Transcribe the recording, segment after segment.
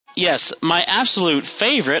Yes, my absolute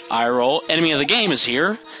favorite eye roll enemy of the game is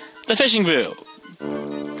here, the fishing boo.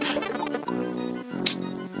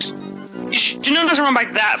 You know it doesn't run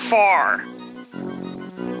back that far.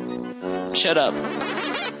 Shut up.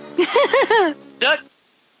 Duck.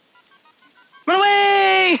 Run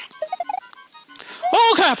away!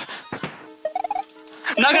 Oh crap!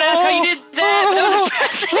 I'm not gonna ask how you did that, but that was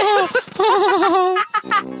impressive.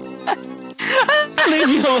 Leave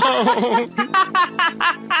me alone.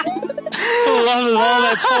 For the love of all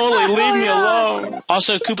that's holy, leave me alone.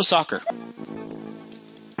 Also, Koopa Soccer.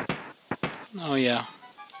 Oh yeah.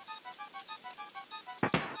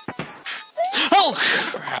 Oh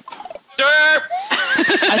crap! Derp!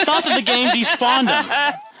 I thought that the game despawned him.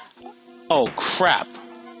 Oh crap!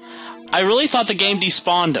 I really thought the game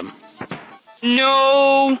despawned him.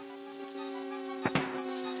 No.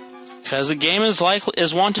 Because the game is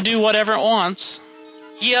want to do whatever it wants.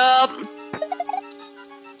 Yup.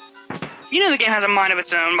 You know the game has a mind of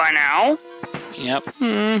its own by now. Yep.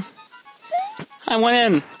 I went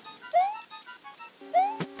in.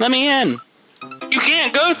 Let me in. You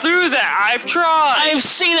can't go through that. I've tried. I've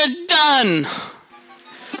seen it done.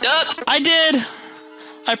 Duck. I did.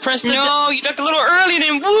 I pressed the. No, you ducked a little early, and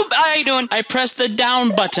then whoop. How you doing? I pressed the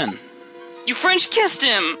down button. You French kissed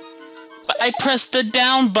him. But I pressed the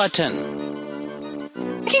down button.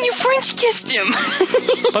 Again, you French kissed him.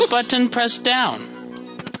 But button pressed down.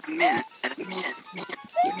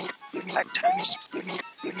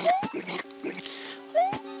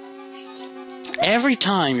 Every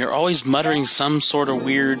time you're always muttering some sort of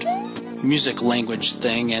weird music language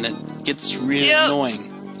thing, and it gets really annoying.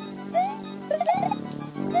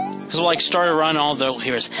 Because we'll like start a run, all they'll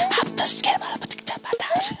hear is.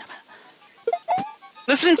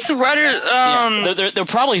 Listening to writers, they'll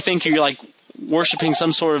probably think you're like worshiping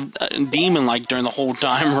some sort of demon, like during the whole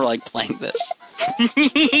time we're like playing this.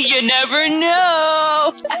 You never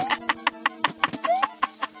know.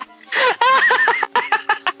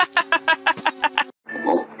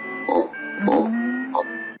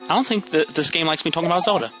 I don't think that this game likes me talking about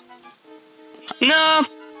Zelda. No.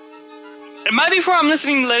 It might be before I'm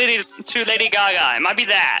listening to Lady Gaga. It might be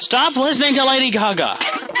that. Stop listening to Lady Gaga.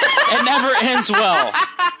 It never ends well.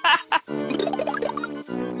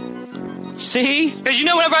 See? Because you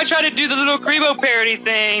know, whenever I try to do the little Grebo parody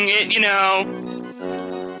thing, it, you know...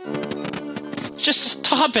 Just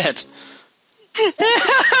stop it.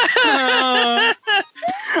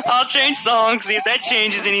 I'll change songs, see if that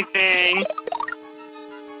changes anything.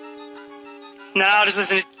 No, I'll just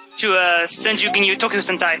listen to Senju Ginyu Toku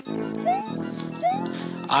Sentai.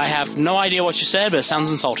 I have no idea what you said, but it sounds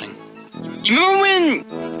insulting. You remember when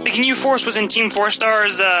the Ginyu Force was in Team 4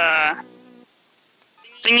 Star's,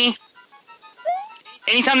 thingy?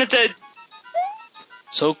 Anytime that the...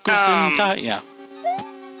 Sentai? Yeah.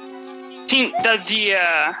 The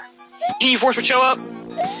Ginyu Force would show up?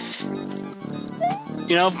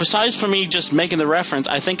 You know, besides for me just making the reference,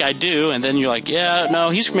 I think I do, and then you're like, yeah, no,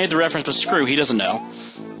 he's made the reference, but screw, he doesn't know.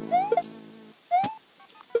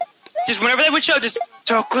 Just whenever they would show, just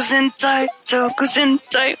Toku Sentai,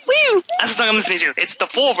 woo! That's the song I'm listening to. It's the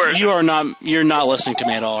full version. You're not listening to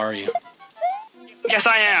me at all, are you? Yes,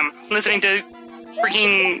 I am. Listening to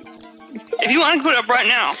freaking... If you want to put it up right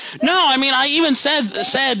now. No, I mean, I even said,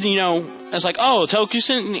 you know, it's like, oh,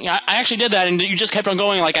 Tokusen. I actually did that, and you just kept on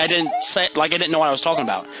going like I didn't know what I was talking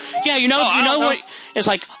about. Yeah, you know what? It's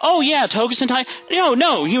like, oh yeah, Tokusen.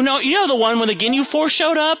 No, you know the one when the Ginyu Force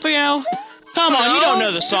showed up. You know, come on, you don't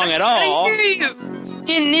know the song at all. I hear you.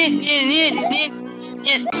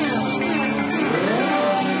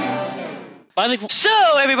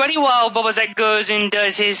 So, everybody, while Bubbazack goes and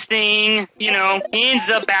does his thing, you know, in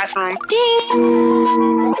the bathroom,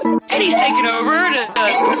 ding! Eddie's taking over to run the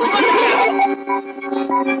castle.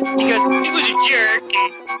 Because he was a jerk,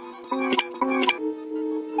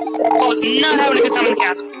 and Bubba's not having a good time in the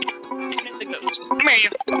castle. The ghost. Come here, you.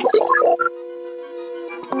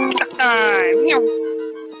 Time. Here.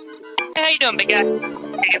 Hey, how you doing, big guy? Here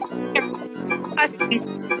you go. Here. Hi.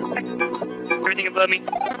 Everything above me.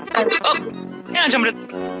 Oh! Now I'm jumping to...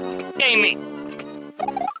 Yay, me.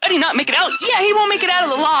 I did not make it out. Yeah, he won't make it out of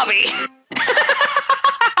the lobby.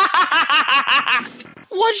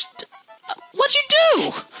 What'd you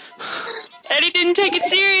do? Eddie didn't take it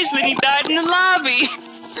seriously and he died in the lobby.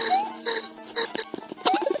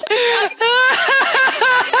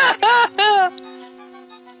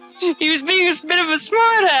 He was being a bit of a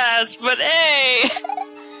smartass, but hey.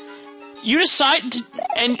 You decide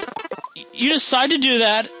to do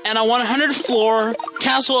that, and I want 100th floor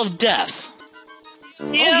Castle of Death. Yep.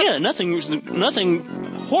 Oh yeah, nothing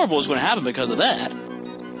horrible is going to happen because of that.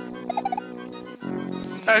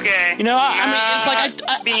 Okay. You know, I mean, it's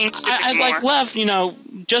like being I like left, you know,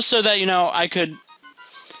 just so that, you know, I could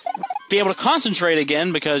be able to concentrate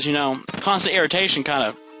again because, you know, constant irritation kind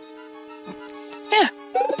of... Yeah.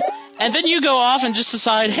 And then you go off and just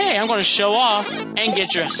decide, hey, I'm going to show off and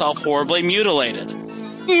get yourself horribly mutilated.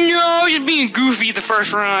 No, you're being goofy the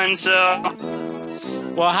first run, so...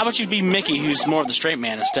 Well, how about you be Mickey, who's more of the straight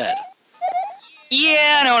man instead?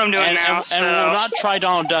 Yeah, I know what I'm doing now, and we'll not try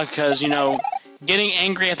Donald Duck because, you know, getting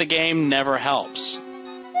angry at the game never helps.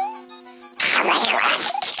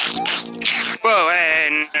 Whoa,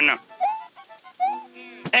 hey, no.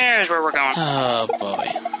 There's where we're going. Oh, boy.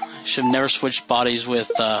 Should have never switched bodies with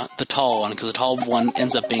the tall one, because the tall one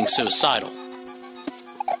ends up being suicidal.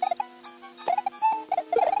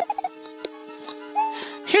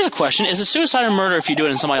 Here's a question. Is it suicide or murder if you do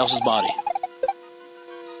it in somebody else's body?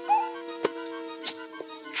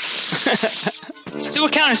 Still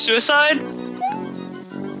count as suicide?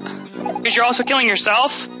 Because you're also killing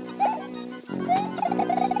yourself?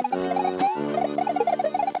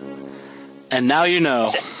 And now you know.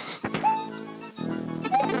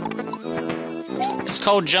 It's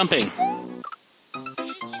called jumping.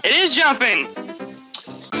 It is jumping!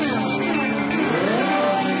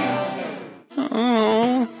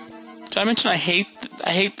 Oh. Did I mention I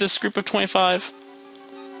hate this group of 25?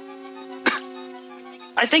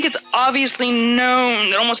 I think it's obviously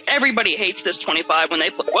known that almost everybody hates this 25 when they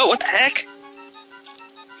play. Whoa, what the heck?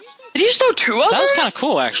 Did you just throw two of them? That was kind of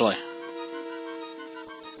cool, actually.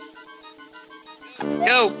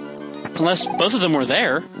 Yo. Unless both of them were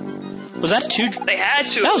there. Was that two? They had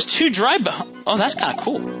to. That was two dry... Oh, that's kind of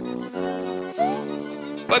cool.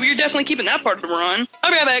 But you're definitely keeping that part of the run.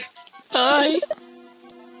 I'll be right back. Bye.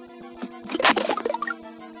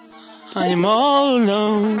 I'm all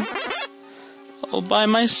alone. All by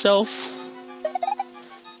myself.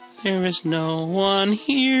 There is no one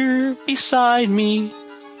here beside me.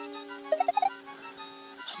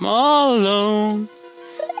 I'm all alone.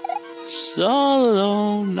 So all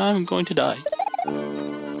alone. I'm going to die.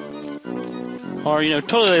 Or, you know,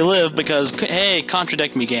 totally live because, hey,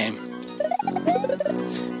 contradict me, game.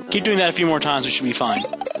 Keep doing that a few more times, we should be fine.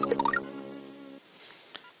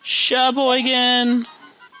 Sheboygan.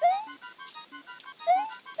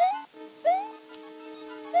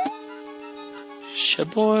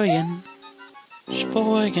 Sheboygan.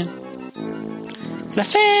 Sheboygan.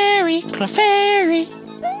 Clefairy, Clefairy.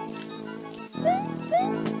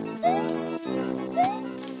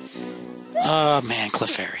 Oh, man,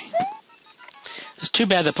 Clefairy. It's too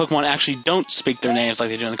bad that Pokemon actually don't speak their names like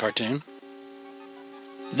they do in the cartoon.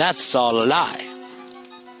 That's all a lie.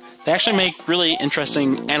 They actually make really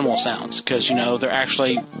interesting animal sounds, because, you know, they're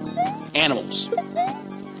actually animals.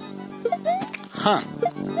 Huh.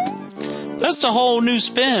 That's a whole new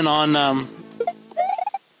spin on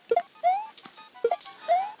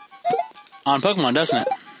Pokemon, doesn't it?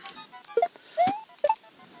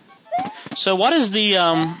 So what is the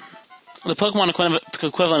Pokemon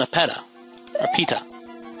equivalent of PETA? Or PETA?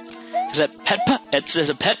 Is it PETA? Is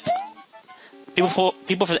it PET? People for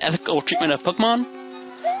the ethical treatment of Pokemon?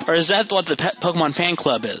 Or is that what the Pokemon fan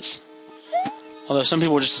club is? Although some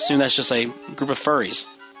people just assume that's just a group of furries.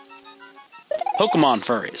 Pokemon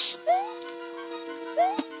furries.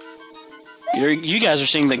 You guys are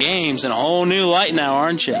seeing the games in a whole new light now,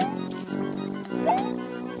 aren't you? I'm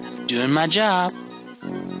doing my job.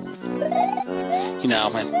 You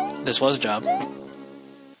know, this was a job.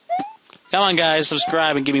 Come on, guys,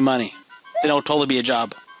 subscribe and give me money. It'll totally be a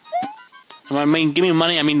job. And when I mean give me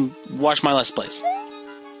money, I mean watch my Let's Plays.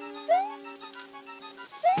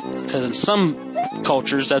 Because in some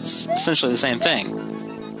cultures, that's essentially the same thing.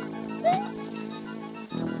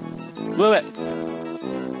 Move it.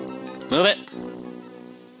 Move it.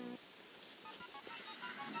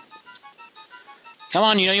 Come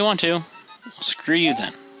on, you know you want to. Screw you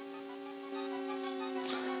then.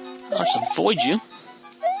 I'll just avoid you.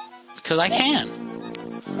 Because I can.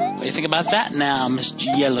 What do you think about that now, Mr.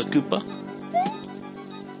 Yellow Koopa?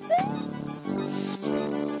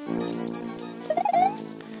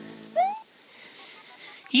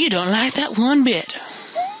 You don't like that one bit.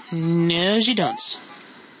 No, you don't.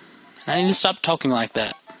 I need to stop talking like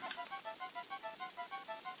that.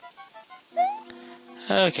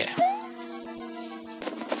 Okay.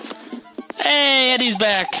 Hey, Eddie's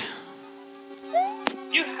back.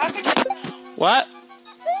 How could you... What?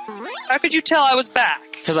 How could you tell I was back?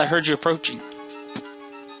 Because I heard you approaching.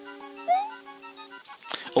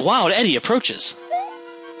 A wild Eddie approaches.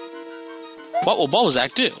 What will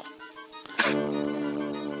Bulbasaur do?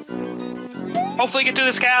 Hopefully get through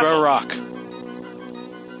this castle. Throw a rock.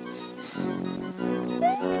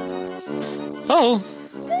 Oh,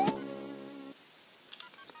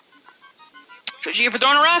 what you get for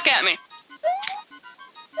throwing a rock at me.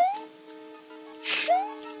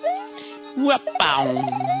 Whoop-bow.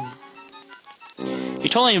 You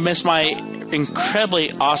totally missed my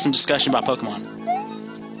incredibly awesome discussion about Pokemon.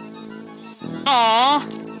 Aww.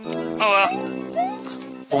 Oh well.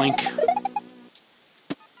 Boink.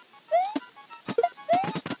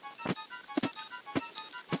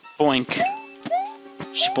 Boink.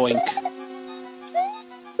 Shboink.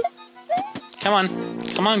 Come on.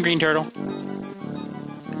 Come on, Green Turtle.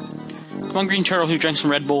 Come on, Green Turtle who drank some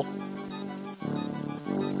Red Bull.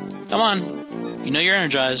 Come on. You know you're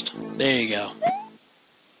energized. There you go.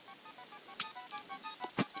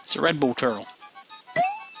 It's a Red Bull Turtle.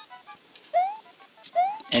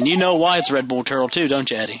 And you know why it's a Red Bull Turtle too, don't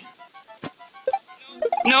you, Eddie?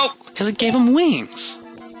 Nope. Because it gave him wings.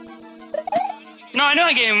 No, I know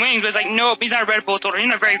I gave him wings, but it's like, nope, he's not a Red Bull Turtle. He's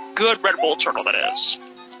not a very good Red Bull Turtle, that is.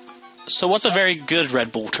 So what's a very good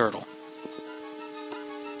Red Bull Turtle?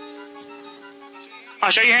 I'll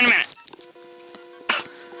show you here in a minute.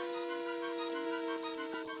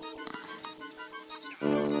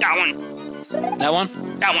 That one. That one?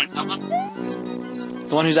 That one.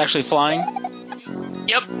 The one who's actually flying?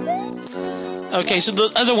 Yep. Okay, so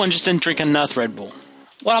the other one just didn't drink enough Red Bull.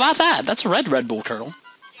 What about that? That's a Red Bull Turtle.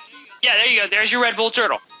 Yeah, there you go. There's your Red Bull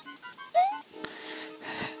Turtle.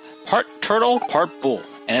 Part turtle, part bull.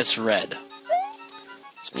 And it's red.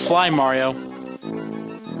 Fly, Mario.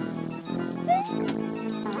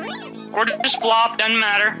 Or just flop, doesn't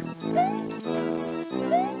matter.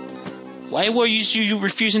 Why were you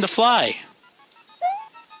refusing to fly?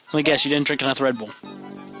 Let me guess, you didn't drink enough Red Bull.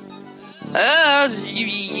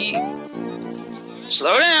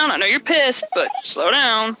 Slow down. I know you're pissed, but slow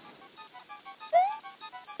down.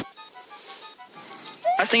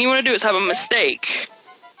 Last thing you want to do is have a mistake.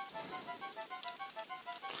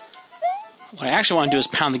 What I actually want to do is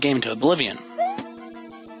pound the game into oblivion.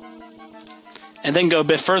 And then go a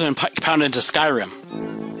bit further and pound it into Skyrim.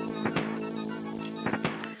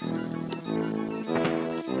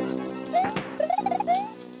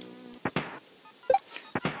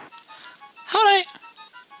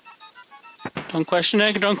 Don't question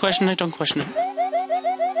it, don't question it, don't question it.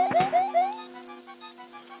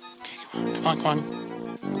 Okay, come on, come on.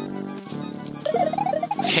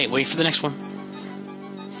 Okay, wait for the next one.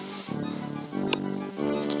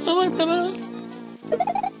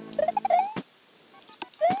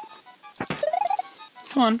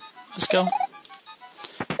 Come on, let's go.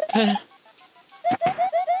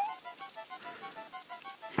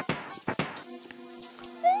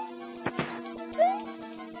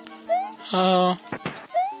 Oh.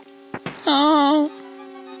 Oh.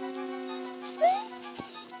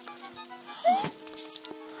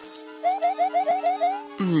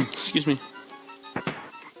 Excuse me.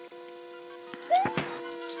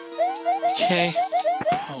 Okay.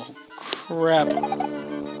 Oh, crap.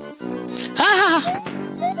 Ah!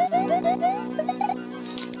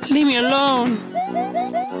 Leave me alone.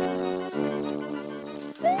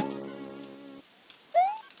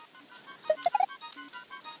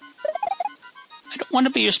 I don't want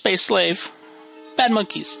to be your space slave. Bad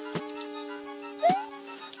monkeys.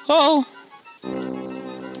 Oh.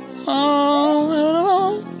 Oh.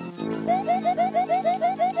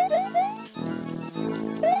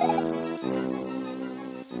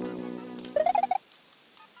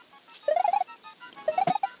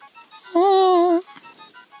 Oh.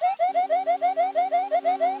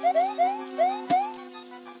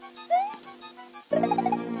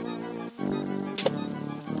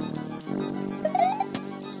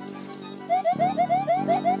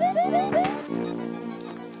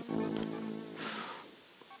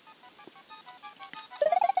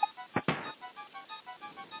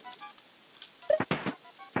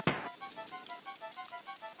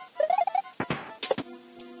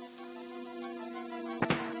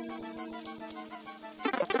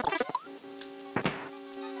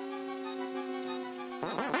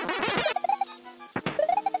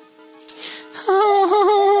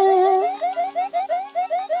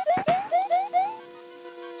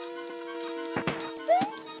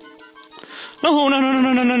 No, no, no,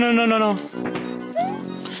 no, no, no, no, no, no, no.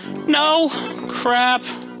 No! Crap.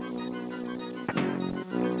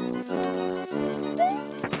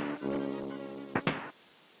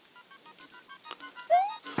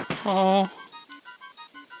 Oh.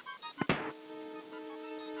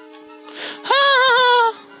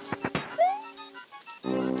 Ah!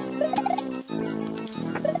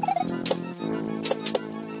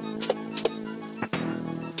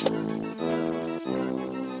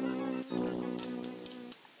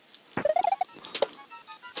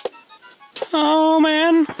 Oh,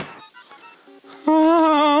 man.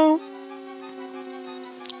 Oh.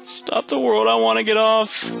 the world. I want to get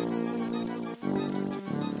off.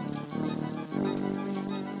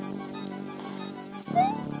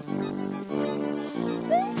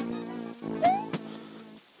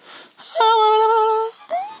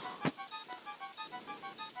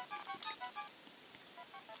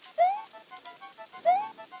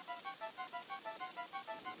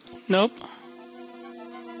 Nope.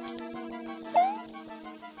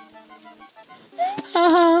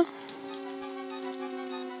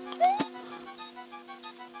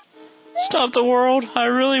 Stop the world. I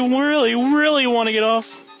really, really, really want to get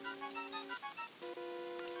off.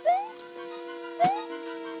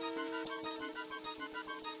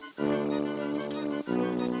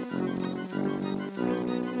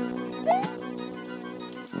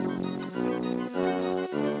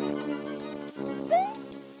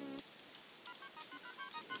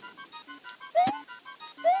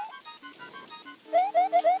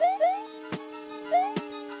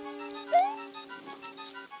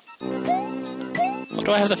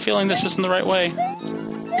 Do I have the feeling this isn't the right way?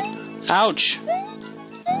 Ouch.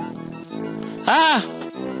 Ah!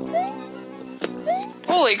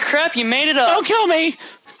 Holy crap, you made it up! Don't kill me!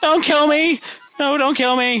 Don't kill me! No, don't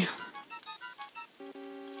kill me!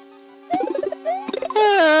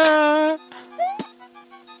 Ah.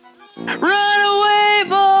 Run away,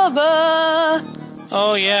 Bubba!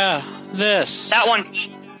 Oh yeah, this. That one.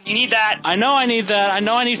 You need that. I know I need that. I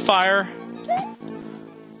know I need fire.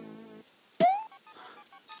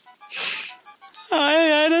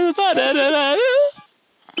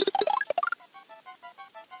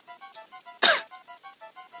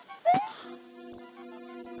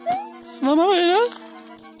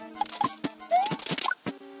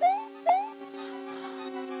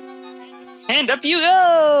 And up you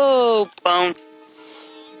go! Bone.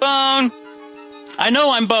 Bone. I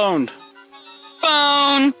know I'm boned.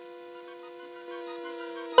 Bone.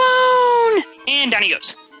 Bone. And down he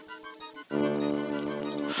goes.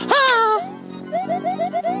 Ah!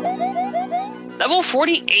 Level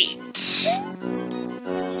 48.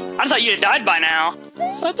 I thought you had died by now.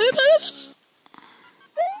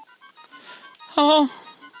 Oh.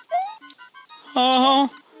 Oh.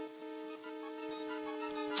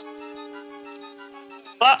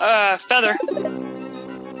 Feather.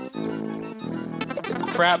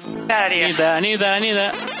 Crap. Bad idea. I need that. I need that. I need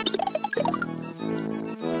that.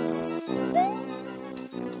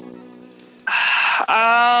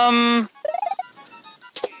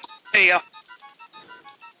 There you go.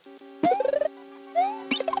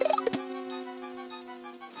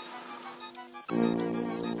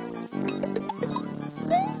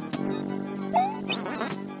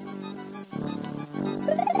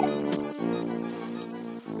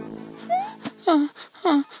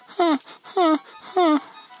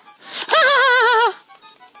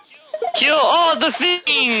 Kill all the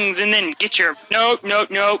things and then get your nope.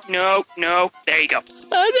 There you go.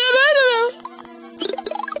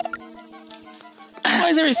 Why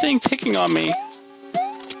is everything picking on me?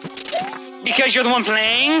 Because you're the one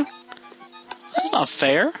playing? That's not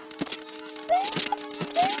fair.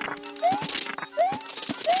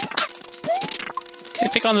 Can I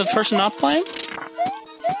pick on the person not playing?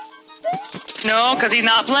 No, because he's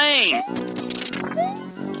not playing.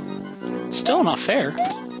 Still not fair.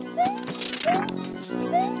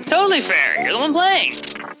 Totally fair. You're the one playing.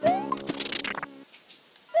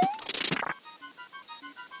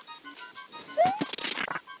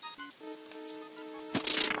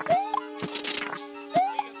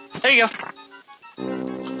 There you go.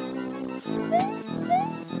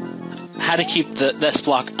 How to keep this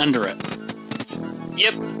block under it.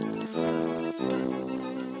 Yep.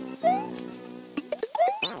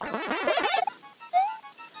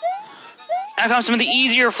 Now comes some of the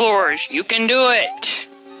easier floors. You can do it.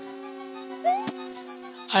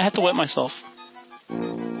 I have to wet myself.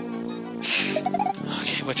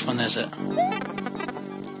 Okay, which one is it?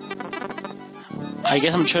 I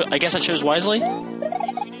guess I chose wisely.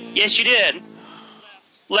 Yes, you did.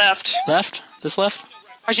 Left. Left? This left?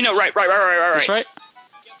 Actually, no, right. This right?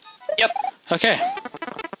 Yep. Okay.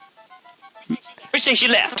 Which thing she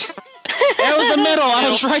left? It was the middle. I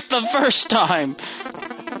was right the first time.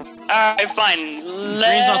 Alright, fine.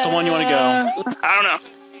 Green's not the one you want to go. I don't know.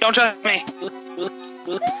 Don't trust me.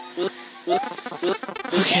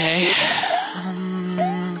 Okay.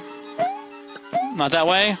 Not that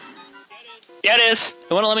way? Yeah, it is.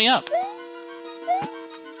 It wouldn't let me up.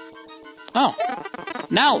 Oh.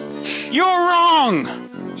 Now, you're wrong!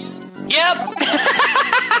 Yep!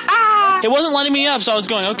 It wasn't letting me up, so I was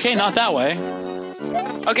going, okay, not that way.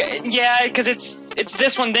 Okay, yeah, because it's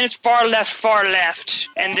this one, then it's far left,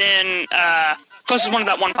 and then, closest one to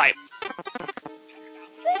that one pipe.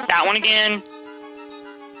 That one again.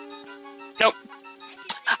 Nope.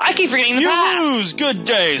 I keep forgetting the path. You lose. Good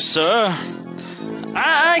day, sir.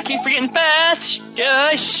 I keep forgetting the path.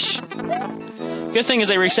 Shush. Good thing is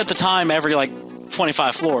they reset the time every, like,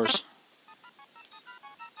 25 floors.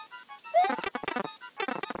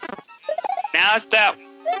 Now it's that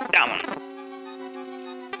one.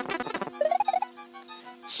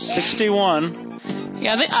 61.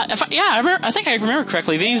 Yeah, I think I remember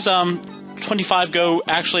correctly. These 25 go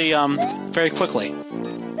actually very quickly.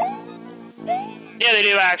 Yeah, they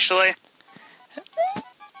do actually. I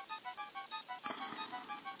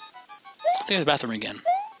think there's a bathroom again.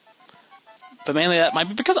 But mainly that might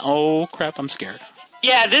be because... Oh, crap, I'm scared.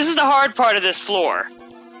 Yeah, this is the hard part of this floor.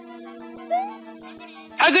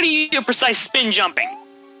 How good are you at precise spin jumping?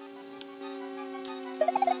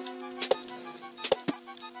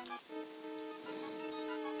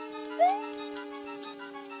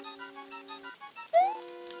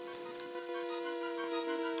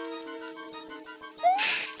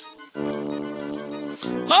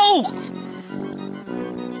 Oh!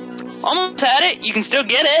 Almost had it. You can still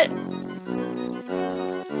get it.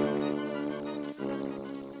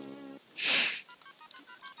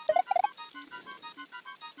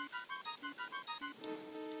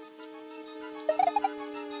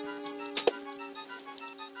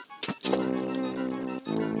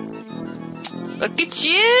 Look at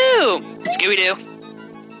you! Scooby-Doo.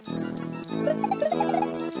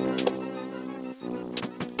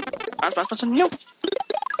 No.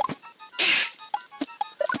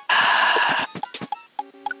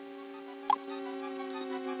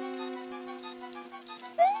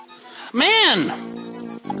 Man!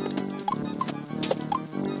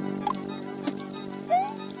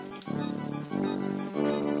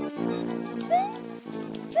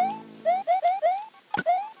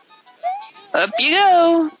 Up you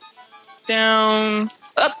go. Down.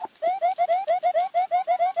 Up.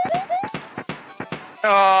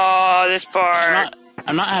 Oh, this part.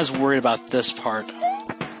 I'm not as worried about this part.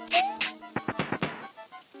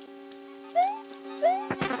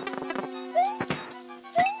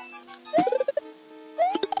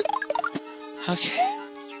 Okay.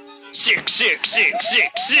 6, 6, 6,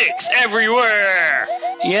 6, 6 everywhere.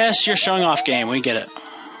 Yes, you're showing off game. We get it.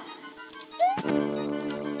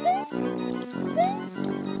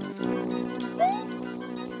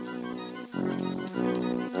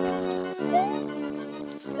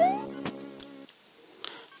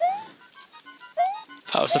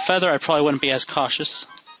 If I was a feather, I probably wouldn't be as cautious.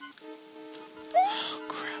 Oh,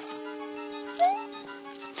 crap.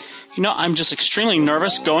 You know, I'm just extremely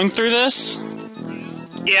nervous going through this.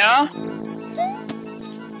 Yeah?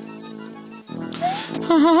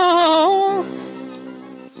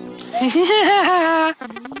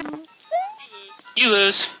 You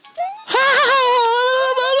lose.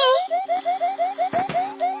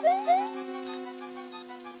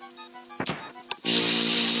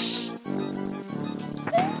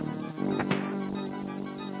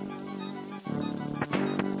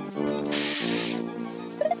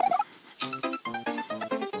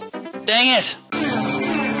 Dang it!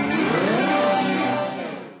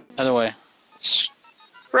 Other way.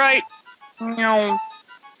 Right. No.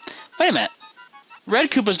 Wait a minute.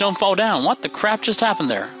 Red Koopas don't fall down. What the crap just happened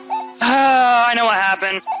there? I know what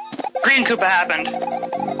happened. Green Koopa happened.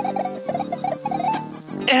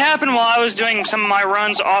 It happened while I was doing some of my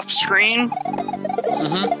runs off screen.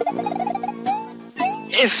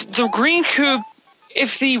 If the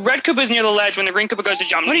Red Koopa is near the ledge when the Green Koopa goes to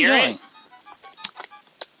jump near it,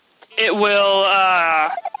 it will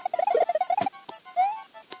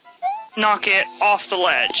knock it off the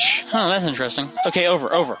ledge. Oh, that's interesting. Okay,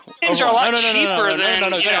 over. Things are a lot cheaper than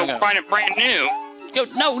go. buying it brand new. Go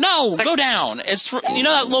down. It's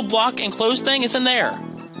that little block enclosed thing. It's in there.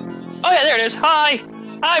 Oh yeah, there it is. Hi.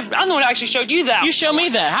 I'm the one who actually showed you that. You showed me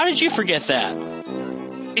that. How did you forget that?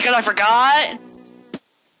 Because I forgot.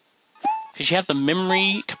 Because you have the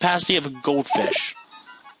memory capacity of a goldfish.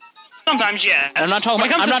 Sometimes, yeah. And I'm not talking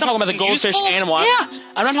about the goldfish animal. Yeah.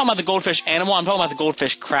 I'm not talking about the goldfish animal. I'm talking about the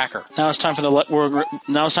goldfish cracker. Now it's time for the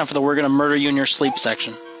we're gonna murder you in your sleep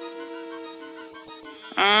section.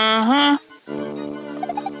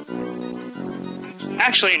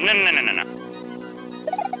 Actually, no.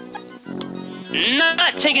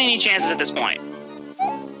 Not taking any chances at this point.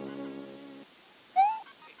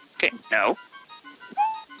 Okay, no.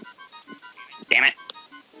 Damn it.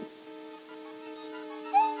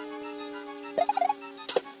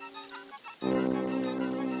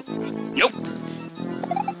 Nope.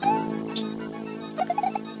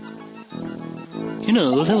 You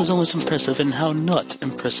know, that was almost impressive, and how not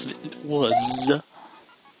impressive it was.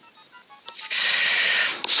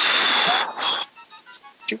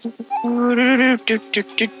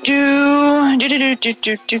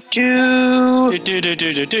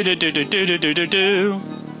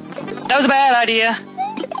 That was a bad idea.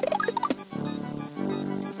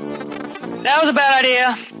 That was a bad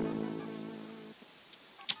idea.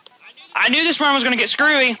 I knew this run was gonna get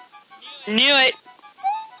screwy. Knew it.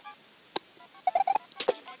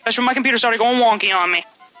 That's when my computer started going wonky on me.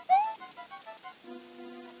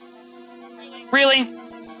 Really?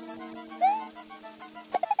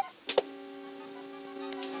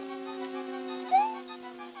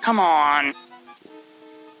 Come on.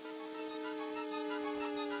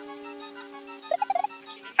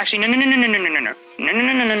 Actually, no.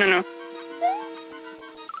 No.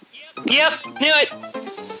 Yep, knew it.